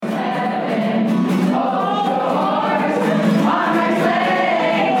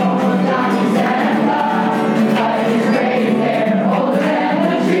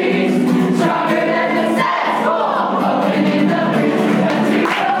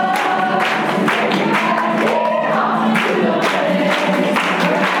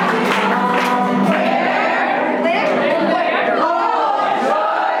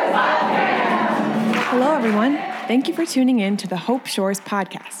tuning in to the Hope Shores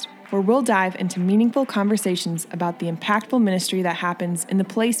podcast, where we'll dive into meaningful conversations about the impactful ministry that happens in the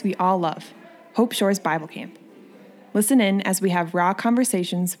place we all love, Hope Shores Bible Camp. Listen in as we have raw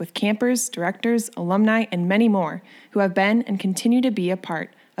conversations with campers, directors, alumni, and many more who have been and continue to be a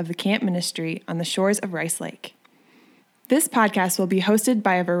part of the camp ministry on the shores of Rice Lake. This podcast will be hosted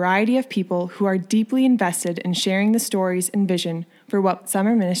by a variety of people who are deeply invested in sharing the stories and vision for what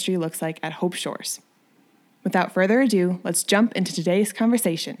summer ministry looks like at Hope Shores. Without further ado, let's jump into today's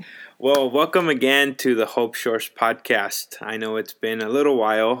conversation. Well, welcome again to the Hope Shores podcast. I know it's been a little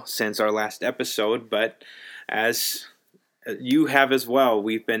while since our last episode, but as you have as well,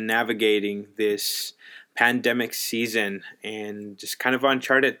 we've been navigating this pandemic season and just kind of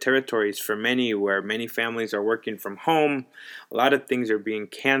uncharted territories for many, where many families are working from home. A lot of things are being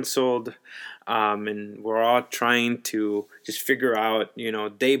canceled, and we're all trying to just figure out,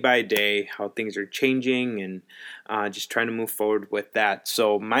 day by day how things are changing and just trying to move forward with that.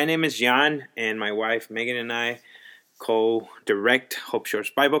 So my name is Jan, and my wife Megan and I co-direct Hope Shores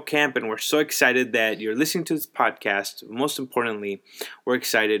Bible Camp, and we're so excited that you're listening to this podcast. Most importantly, we're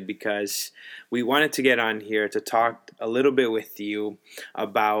excited because we wanted to get on here to talk a little bit with you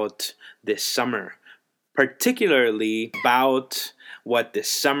about this summer, particularly about what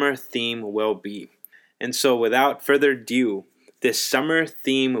this summer theme will be. And so without further ado, this summer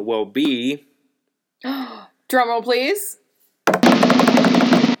theme will be... Drumroll, please.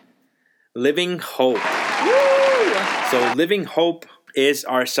 Living Hope. So Living Hope is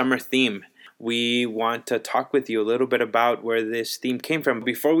our summer theme. We want to talk with you a little bit about where this theme came from.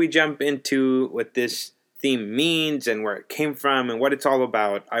 Before we jump into what this theme means and where it came from and what it's all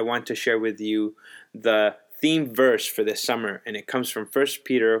about, I want to share with you the theme verse for this summer, and it comes from 1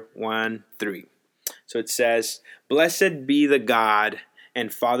 Peter 1:3. So it says, "Blessed be the God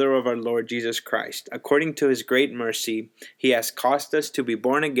and Father of our Lord Jesus Christ. According to his great mercy, he has caused us to be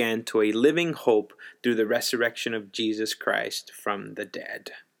born again to a living hope through the resurrection of Jesus Christ from the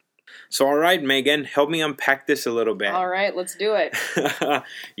dead." So, all right, Megan, help me unpack this a little bit. All right, let's do it.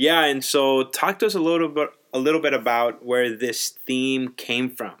 Yeah, and so talk to us a little bit about where this theme came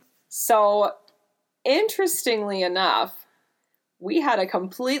from. So, interestingly enough, we had a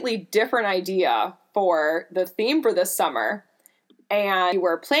completely different idea for the theme for this summer. And we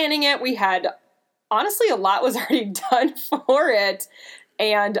were planning it. We had, honestly, a lot was already done for it.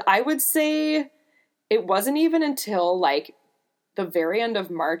 And I would say it wasn't even until like the very end of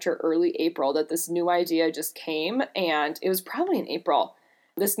March or early April that this new idea just came. And it was probably in April.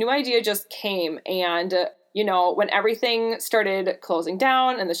 This new idea just came. And, when everything started closing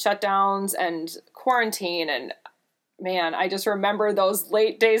down and the shutdowns and quarantine, and man, I just remember those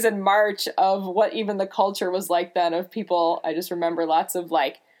late days in March of what even the culture was like then of people. I just remember lots of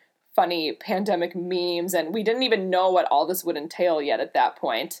like funny pandemic memes, and we didn't even know what all this would entail yet at that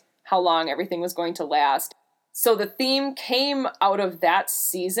point, how long everything was going to last. So the theme came out of that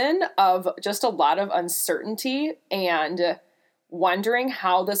season of just a lot of uncertainty and wondering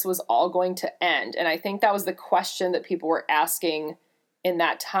how this was all going to end. And I think that was the question that people were asking in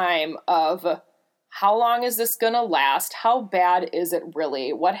that time of, how long is this going to last? How bad is it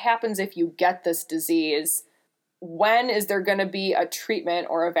really? What happens if you get this disease? When is there going to be a treatment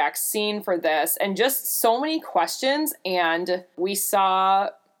or a vaccine for this? And just so many questions. And we saw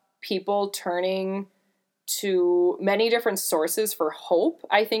people turning to many different sources for hope,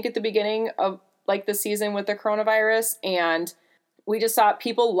 I think, at the beginning of like the season with the coronavirus. And we just saw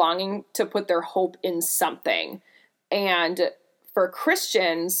people longing to put their hope in something. And for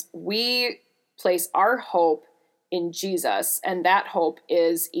Christians, we place our hope in Jesus, and that hope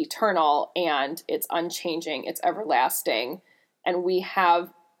is eternal and it's unchanging, it's everlasting, and we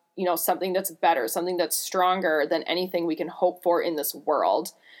have, something that's better, something that's stronger than anything we can hope for in this world.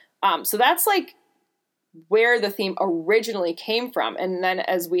 So that's like where the theme originally came from. And then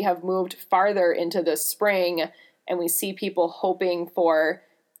as we have moved farther into the spring and we see people hoping for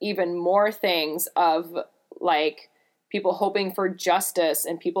even more things of like people hoping for justice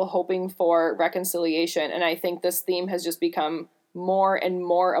and people hoping for reconciliation. And I think this theme has just become more and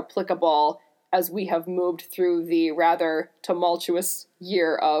more applicable as we have moved through the rather tumultuous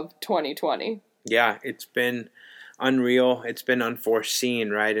year of 2020. Yeah, it's been unreal. It's been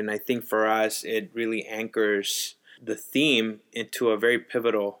unforeseen, right? And I think for us, it really anchors the theme into a very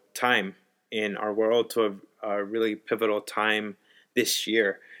pivotal time in our world, to a really pivotal time this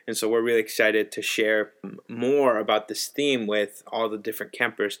year. And so we're really excited to share more about this theme with all the different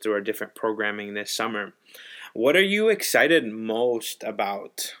campers through our different programming this summer. What are you excited most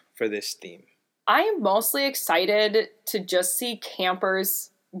about for this theme? I am mostly excited to just see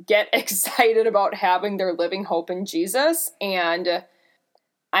campers get excited about having their living hope in Jesus. And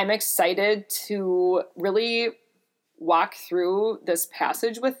I'm excited to really walk through this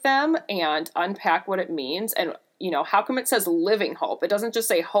passage with them and unpack what it means. And, how come it says living hope? It doesn't just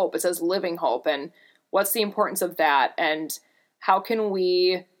say hope, it says living hope. And what's the importance of that? And how can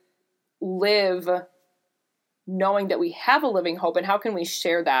we live knowing that we have a living hope? And how can we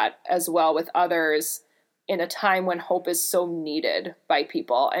share that as well with others in a time when hope is so needed by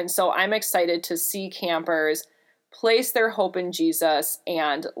people? And so I'm excited to see campers place their hope in Jesus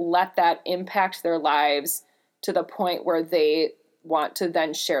and let that impact their lives to the point where they want to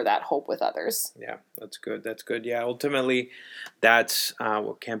then share that hope with others. Yeah, that's good. That's good. Yeah, ultimately, that's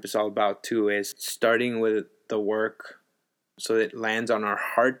what camp is all about too, is starting with the work so that it lands on our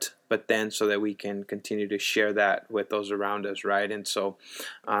heart, but then so that we can continue to share that with those around us, right? And so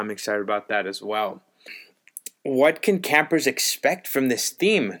I'm excited about that as well. What can campers expect from this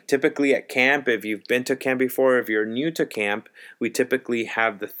theme? Typically at camp, if you've been to camp before, if you're new to camp, we typically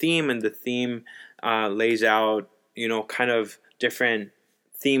have the theme, and the theme lays out, kind of different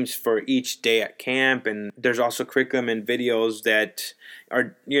themes for each day at camp. And there's also curriculum and videos that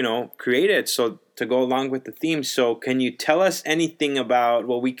are, created so to go along with the theme. So can you tell us anything about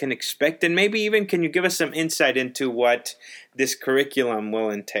what we can expect? And maybe even can you give us some insight into what this curriculum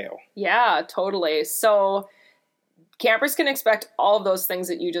will entail? Yeah, totally. So campers can expect all of those things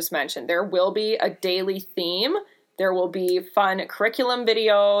that you just mentioned. There will be a daily theme. There will be fun curriculum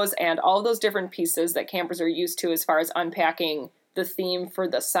videos and all those different pieces that campers are used to as far as unpacking the theme for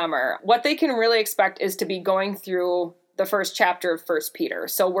the summer. What they can really expect is to be going through the first chapter of 1 Peter.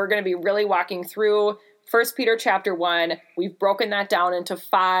 So we're going to be really walking through 1 Peter chapter 1. We've broken that down into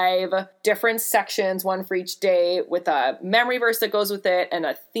 5 different sections, one for each day, with a memory verse that goes with it and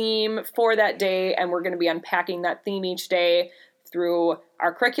a theme for that day. And we're going to be unpacking that theme each day through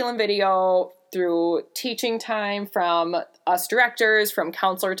our curriculum video, through teaching time from us directors, from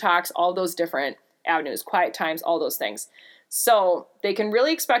counselor talks, all those different avenues, quiet times, all those things. So they can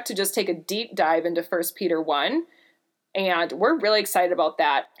really expect to just take a deep dive into 1 Peter 1. And we're really excited about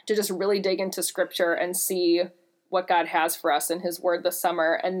that, to just really dig into scripture and see what God has for us in his word this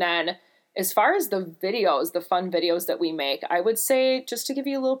summer. And then as far as the videos, the fun videos that we make, I would say, just to give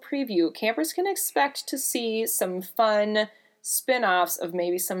you a little preview, campers can expect to see some fun spin-offs of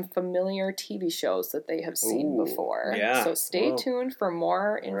maybe some familiar TV shows that they have seen before. Yeah. So stay tuned for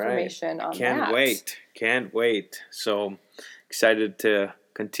more information on that. Can't wait. So excited to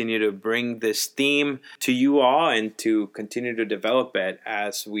continue to bring this theme to you all and to continue to develop it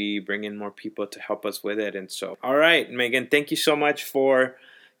as we bring in more people to help us with it. And so, all right, Megan, thank you so much for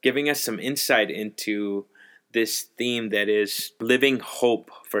giving us some insight into this theme that is living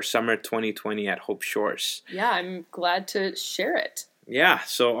hope for summer 2020 at Hope Shores. Yeah, I'm glad to share it. Yeah,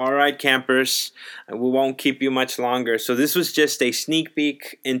 so all right, campers, we won't keep you much longer. So this was just a sneak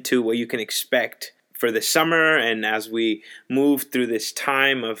peek into what you can expect for the summer, and as we move through this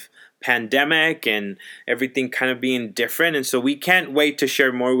time of pandemic and everything kind of being different. And so we can't wait to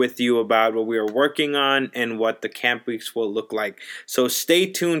share more with you about what we are working on and what the camp weeks will look like. So stay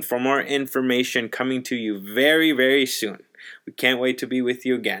tuned for more information coming to you very, very soon. We can't wait to be with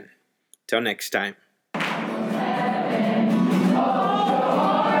you again. Till next time.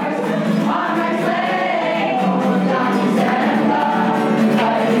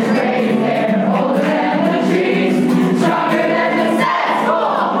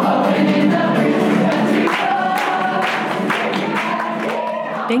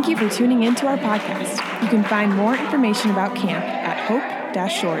 Thank you for tuning in to our podcast. You can find more information about camp at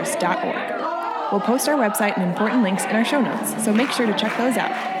hope-shores.org. We'll post our website and important links in our show notes, so make sure to check those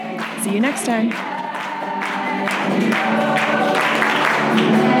out. See you next time.